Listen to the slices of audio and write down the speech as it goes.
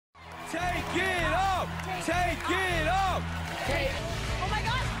Take it up! Take it up! Oh my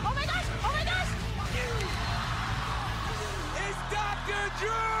gosh! Oh my gosh! Oh my gosh! It's Dr.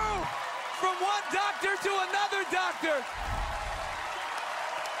 Drew! From one doctor to another doctor!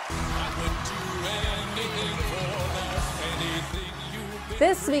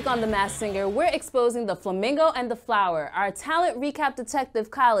 This week on The Masked Singer, we're exposing the Flamingo and the Flower. Our talent recap detective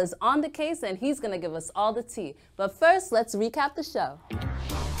Kyle is on the case and he's gonna give us all the tea. But first, let's recap the show.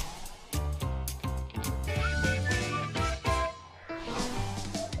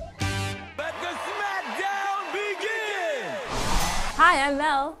 Let the smackdown begin! Hi, I'm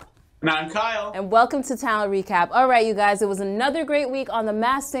Mel. And I'm Kyle. And welcome to Talent Recap. All right, you guys, it was another great week on The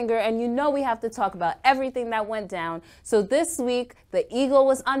Masked Singer, and you know we have to talk about everything that went down. So this week, the Eagle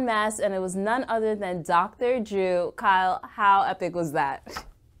was unmasked, and it was none other than Dr. Drew. Kyle, how epic was that?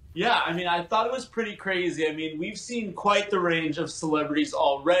 Yeah, I mean, I thought it was pretty crazy. I mean, we've seen quite the range of celebrities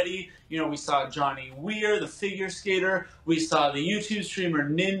already. You know, we saw Johnny Weir, the figure skater. We saw the YouTube streamer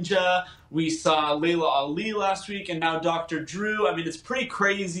Ninja. We saw Layla Ali last week, and now Dr. Drew. I mean, it's pretty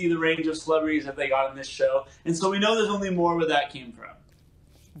crazy the range of celebrities that they got on this show. And so we know there's only more where that came from.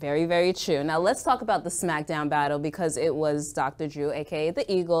 Very, very true. Now let's talk about the SmackDown battle because it was Dr. Drew, aka the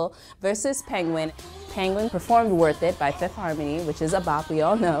Eagle, versus Penguin. Penguin performed Worth It by Fifth Harmony, which is a bop, we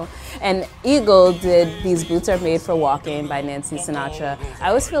all know. And Eagle did These Boots Are Made for Walking by Nancy Sinatra. I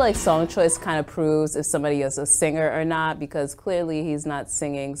always feel like song choice kind of proves if somebody is a singer or not, because clearly he's not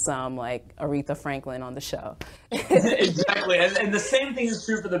singing some like Aretha Franklin on the show. Exactly, and the same thing is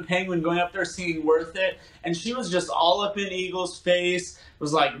true for the Penguin going up there singing Worth It, and she was just all up in Eagle's face,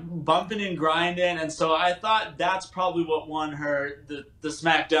 was like bumping and grinding, and so I thought that's probably what won her the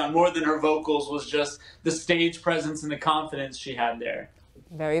SmackDown more than her vocals, was just the stage presence and the confidence she had there.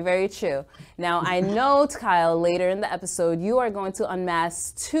 Very, very true. Now, I know, Kyle, later in the episode, you are going to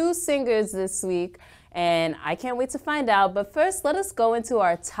unmask two singers this week, and I can't wait to find out. But first, let us go into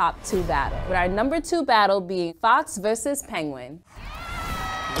our top two battle, with our number two battle being Fox versus Penguin.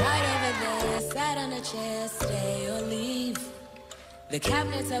 Right over there, sat on a chair, stay or leave. The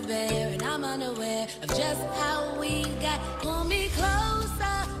cabinets are bare and I'm unaware of just how we got. Pull me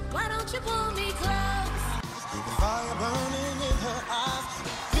closer, why don't you pull me close? The fire burning in her eyes.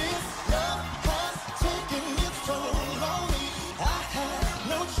 This love has taken its toll on me. I had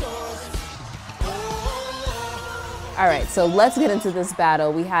no choice. All right, so let's get into this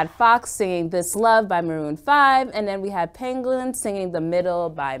battle. We had Fox singing This Love by Maroon 5, and then we had Penguin singing The Middle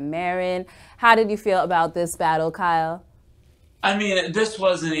by Marin. How did you feel about this battle, Kyle? I mean, this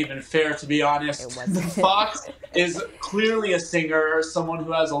wasn't even fair, to be honest. It wasn't. Fox is clearly a singer, someone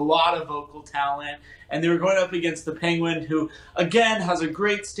who has a lot of vocal talent, and they were going up against the Penguin, who, again, has a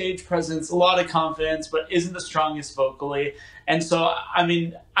great stage presence, a lot of confidence, but isn't the strongest vocally. And so, I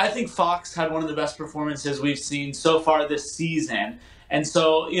mean, I think Fox had one of the best performances we've seen so far this season. And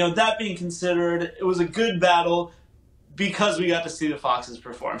so, you know, that being considered, it was a good battle, because we got to see the Fox's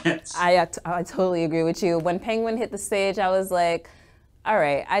performance. I totally agree with you. When Penguin hit the stage, I was like, all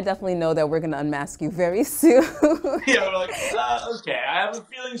right, I definitely know that we're going to unmask you very soon. Yeah, we're like, okay, I have a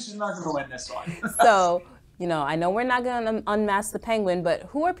feeling she's not going to win this one. So, you know, I know we're not going to unmask the Penguin, but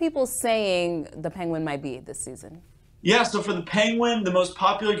who are people saying the Penguin might be this season? Yeah, so for the Penguin, the most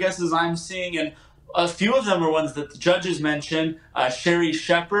popular guesses I'm seeing, and a few of them are ones that the judges mentioned, Sherry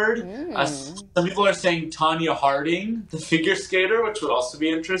Shepherd. Some people are saying Tanya Harding, the figure skater, which would also be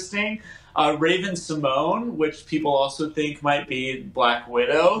interesting. Raven Simone, which people also think might be Black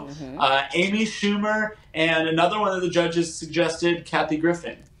Widow. Amy Schumer, and another one of the judges suggested Kathy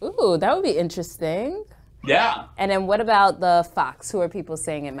Griffin. Ooh, that would be interesting. Yeah. And then what about the Fox? Who are people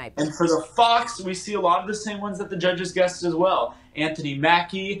saying it might be? And for the Fox, we see a lot of the same ones that the judges guessed as well. Anthony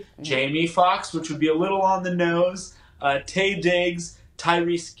Mackie, Jamie Foxx, which would be a little on the nose, Taye Diggs,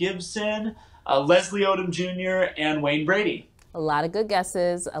 Tyrese Gibson, Leslie Odom Jr., and Wayne Brady. A lot of good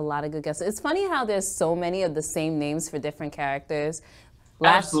guesses, a lot of good guesses. It's funny how there's so many of the same names for different characters.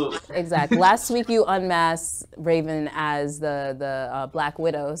 Absolutely. Exactly. Last week you unmasked Raven as the Black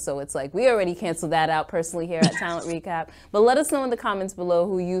Widow, so it's like we already canceled that out personally here at Talent Recap. But let us know in the comments below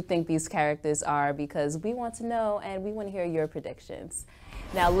who you think these characters are, because we want to know and we want to hear your predictions.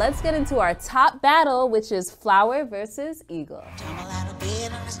 Now let's get into our top battle, which is Flower versus Eagle. Tumble out of bed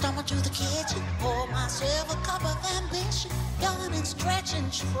and I stumble to the kitchen. Pour myself a cup of ambition. Yawn and stretch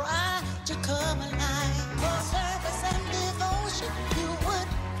and try to come alive. For service and devotion, you would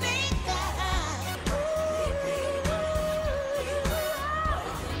think that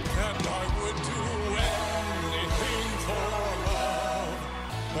And I would do anything for love,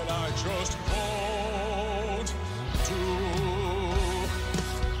 but I just won't do.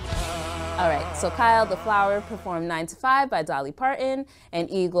 All right, so Kyle the Flower performed 9 to 5 by Dolly Parton, and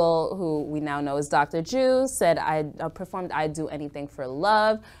Eagle, who we now know as Dr. Drew, said I performed I'd Do Anything for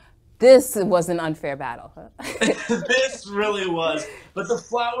Love. This was an unfair battle. This really was. But the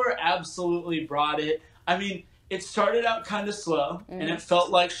Flower absolutely brought it. I mean, it started out kind of slow, and it felt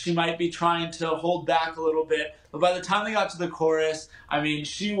like she might be trying to hold back a little bit. But by the time they got to the chorus, I mean,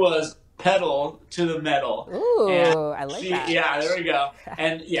 she was pedal to the metal. Ooh, and I like that. Yeah, there we go.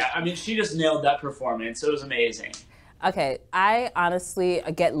 And yeah, I mean, she just nailed that performance. It was amazing. Okay, I honestly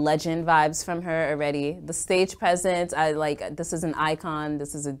get legend vibes from her already. The stage presence, I like, this is an icon,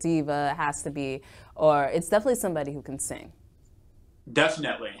 this is a diva, it has to be, or it's definitely somebody who can sing.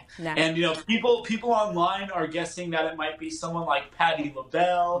 Definitely. Nah. And, you know, people online are guessing that it might be someone like Patti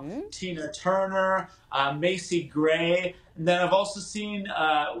LaBelle, Tina Turner, Macy Gray. And then I've also seen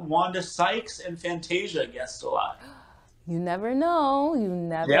Wanda Sykes and Fantasia guessed a lot. You never know. You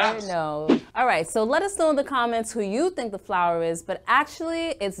never Yes. know. All right, so let us know in the comments who you think the Flower is. But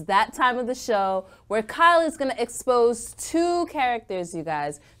actually, it's that time of the show where Kyle is going to expose 2 characters, you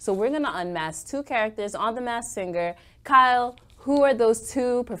guys. So we're going to unmask 2 characters on The Masked Singer. Kyle, who are those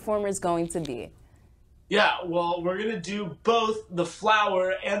 2 performers going to be? Yeah, well, we're going to do both the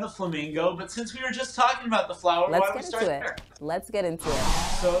Flower and the Flamingo. But since we were just talking about the Flower, why don't we start there? Let's get into it.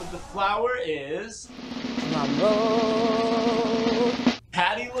 So the Flower is Drum roll.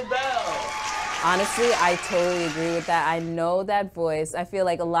 Patti LaBelle. Honestly, I totally agree with that. I know that voice. I feel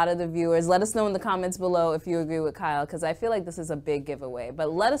like a lot of the viewers, let us know in the comments below if you agree with Kyle, because I feel like this is a big giveaway.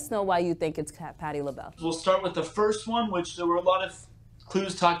 But let us know why you think it's Patti LaBelle. We'll start with the first one, which there were a lot of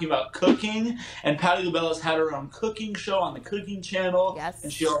clues talking about cooking, and Patti LaBelle has had her own cooking show on the Cooking Channel. Yes.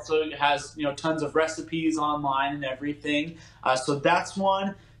 And she also has, you know, tons of recipes online and everything. So that's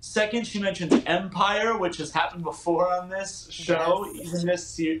one. Second, she mentions Empire, which has happened before on this show, even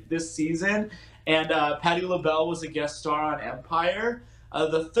this season. And Patti LaBelle was a guest star on Empire.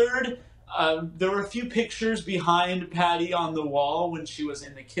 The third, there were a few pictures behind Patti on the wall when she was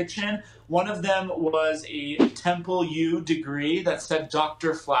in the kitchen. One of them was a Temple U degree that said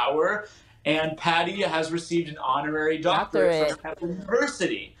Dr. Flower, and Patti has received an honorary doctorate from Temple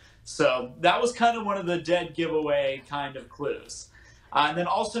University. So that was kind of one of the dead giveaway kind of clues. And then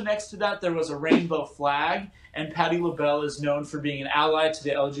also next to that, there was a rainbow flag, and Patti LaBelle is known for being an ally to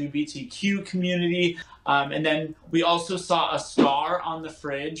the LGBTQ community. And then we also saw a star on the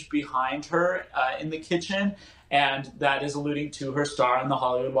fridge behind her in the kitchen, and that is alluding to her star on the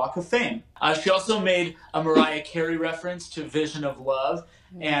Hollywood Walk of Fame. She also made a Mariah Carey reference to Vision of Love,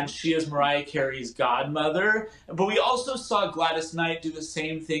 and she is Mariah Carey's godmother. But we also saw Gladys Knight do the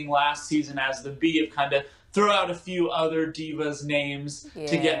same thing last season as the Bee, of kind of throw out a few other divas' names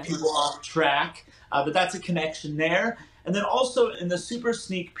to get people off track. But that's a connection there. And then also in the super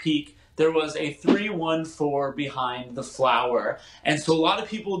sneak peek, there was a 314 behind the Flower. And so a lot of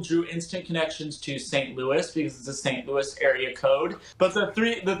people drew instant connections to St. Louis because it's a St. Louis area code. But the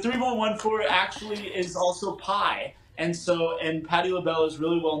 3114 actually is also pie. And Patti LaBelle is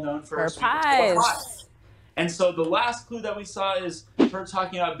really well known for her pies. And so the last clue that we saw is her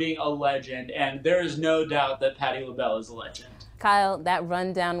talking about being a legend, and there is no doubt that Patti LaBelle is a legend. Kyle, that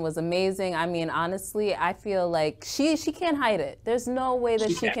rundown was amazing. I mean, honestly, I feel like she can't hide it. There's no way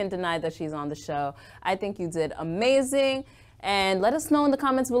that she can deny that she's on the show. I think you did amazing. And let us know in the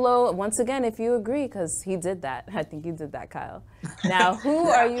comments below, once again, if you agree, because he did that. I think you did that, Kyle. Now, who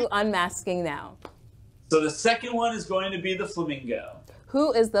are you unmasking now? So the second one is going to be the Flamingo.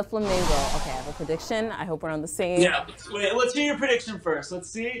 Who is the Flamingo? Okay, I have a prediction. I hope we're on the same. Yeah, wait, let's hear your prediction first. Let's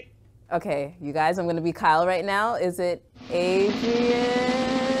see. Okay, you guys, I'm going to be Kyle right now. Is it Adrienne?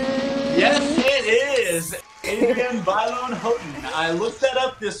 Yes, it is. Adrienne Bailon Houghton. I looked that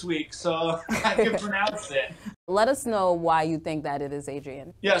up this week, so I can pronounce it. Let us know why you think that it is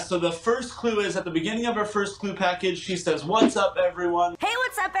Adrienne. Yeah, so the first clue is at the beginning of her first clue package, she says, "What's up, everyone?" Hey,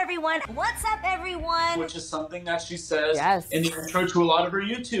 what's up, everyone? What's up, everyone? Which is something that she says Yes. in the intro to a lot of her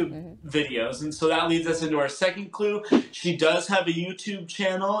YouTube videos. And so that leads us into our second clue. She does have a YouTube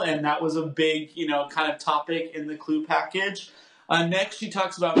channel, and that was a big, you know, kind of topic in the clue package. Next, she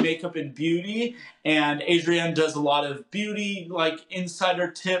talks about makeup and beauty, and Adrienne does a lot of beauty, like insider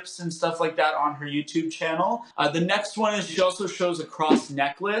tips and stuff like that on her YouTube channel. The next one is she also shows a cross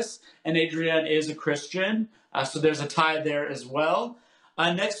necklace, and Adrienne is a Christian, so there's a tie there as well.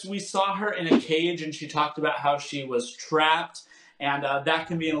 Next, we saw her in a cage, and she talked about how she was trapped, and that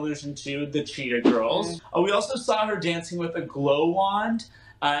can be an allusion to the Cheetah Girls. We also saw her dancing with a glow wand,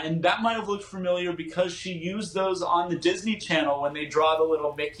 And that might have looked familiar because she used those on the Disney Channel when they draw the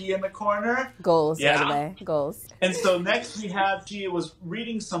little Mickey in the corner. Goals, by the way, goals. And so next we have, she was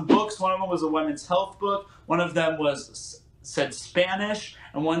reading some books. One of them was a women's health book. One of them said Spanish,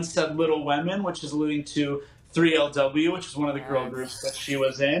 and one said Little Women, which is alluding to 3LW, which is one of the girl groups that she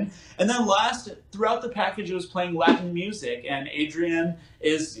was in. And then last, throughout the package, it was playing Latin music, and Adrienne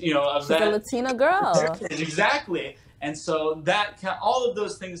is, you know, She's a Latina girl. Exactly. And so that, all of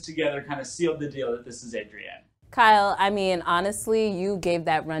those things together kind of sealed the deal that this is Adrienne. Kyle, I mean, honestly, you gave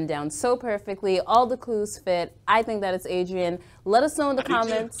that rundown so perfectly. All the clues fit. I think that it's Adrienne. Let us know in the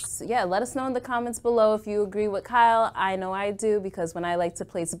comments. Yeah, let us know in the comments below if you agree with Kyle. I know I do, because when I like to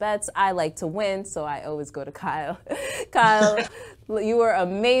place bets, I like to win, so I always go to Kyle. Kyle, you were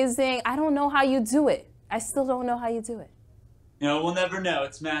amazing. I don't know how you do it. I still don't know how you do it. You know, we'll never know.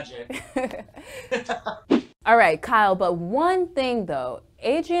 It's magic. All right, Kyle, but one thing though,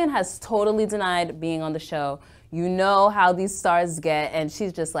 Adrienne has totally denied being on the show. You know how these stars get, and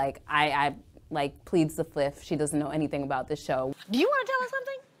she's just like, I like pleads the fifth. She doesn't know anything about this show. Do you want to tell us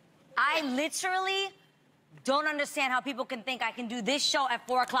something? I literally don't understand how people can think I can do this show at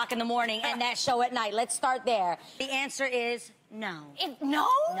 4 o'clock in the morning and that show at night. Let's start there. The answer is no. No?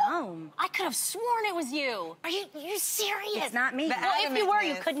 No. I could have sworn it was you. Are you serious? It's not me. Well, if you were,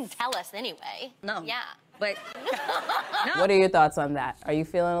 you couldn't tell us anyway. No. Yeah. But no. What are your thoughts on that? Are you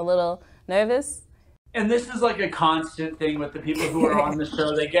feeling a little nervous? And this is like a constant thing with the people who are on the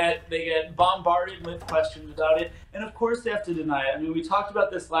show. They get bombarded with questions about it, and of course they have to deny it. I mean, we talked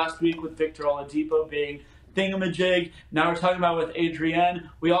about this last week with Victor Oladipo being thingamajig. Now we're talking about with Adrienne.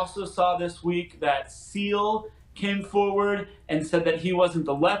 We also saw this week that Seal came forward and said that he wasn't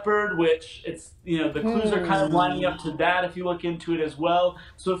the leopard, which it's, you know, the clues are kind of lining up to that if you look into it as well.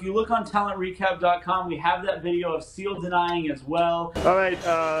 So if you look on talentrecap.com, we have that video of Seal denying as well. All right,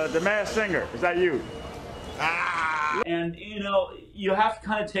 the Masked Singer, is that you? And, you know, you have to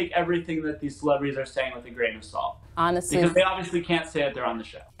kind of take everything that these celebrities are saying with a grain of salt. Honestly. Because they obviously can't say it, they're on the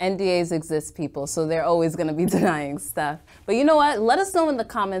show. NDAs exist, people, so they're always going to be denying stuff. But you know what? Let us know in the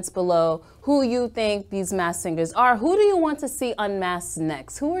comments below who you think these masked singers are. Who do you want to see unmasked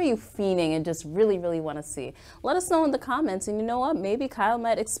next? Who are you fiending and just really, really want to see? Let us know in the comments, and you know what? Maybe Kyle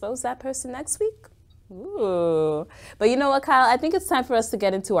might expose that person next week. Ooh. But you know what, Kyle? I think it's time for us to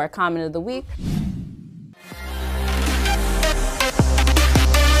get into our comment of the week.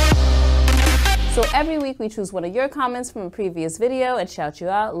 So every week we choose one of your comments from a previous video and shout you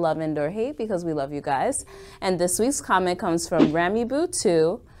out, love and or hate, because we love you guys. And this week's comment comes from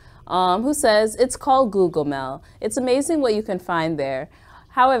RammyBoo2, who says, "It's called Google, Mel. It's amazing what you can find there.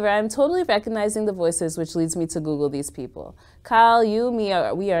 However, I'm totally recognizing the voices, which leads me to Google these people. Kyle, you, me,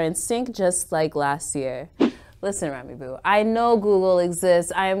 we are in sync just like last year." Listen, Rammyboo, I know Google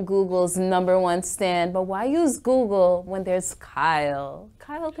exists. I am Google's #1 stan, but why use Google when there's Kyle?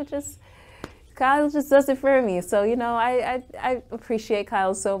 Kyle just does it for me. So, you know, I appreciate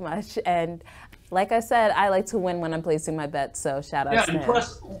Kyle so much. And like I said, I like to win when I'm placing my bets. So shout out to him. Yeah, and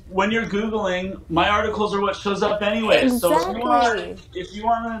plus, when you're Googling, my articles are what shows up anyway. Exactly. So if you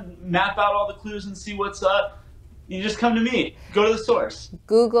want to map out all the clues and see what's up, you just come to me. Go to the source.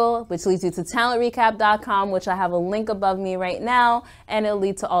 Google, which leads you to talentrecap.com, which I have a link above me right now, and it'll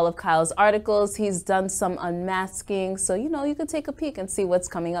lead to all of Kyle's articles. He's done some unmasking, so you know, you can take a peek and see what's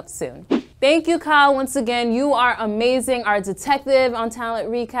coming up soon. Thank you, Kyle, once again. You are amazing. Our detective on Talent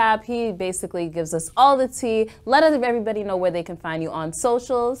Recap, he basically gives us all the tea. Let everybody know where they can find you on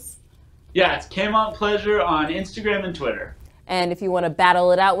socials. Yeah, it's Montplaisir on Instagram and Twitter. And if you want to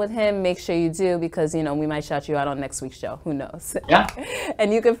battle it out with him, make sure you do, because, you know, we might shout you out on next week's show. Who knows? Yeah.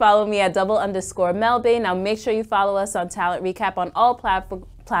 And you can follow me at _Melbay. Now make sure you follow us on Talent Recap on all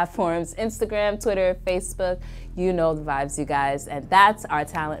platforms, Instagram, Twitter, Facebook. You know the vibes, you guys. And that's our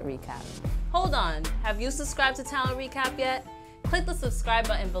Talent Recap. Hold on. Have you subscribed to Talent Recap yet? Click the subscribe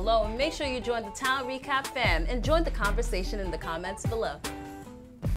button below and make sure you join the Talent Recap fam and join the conversation in the comments below.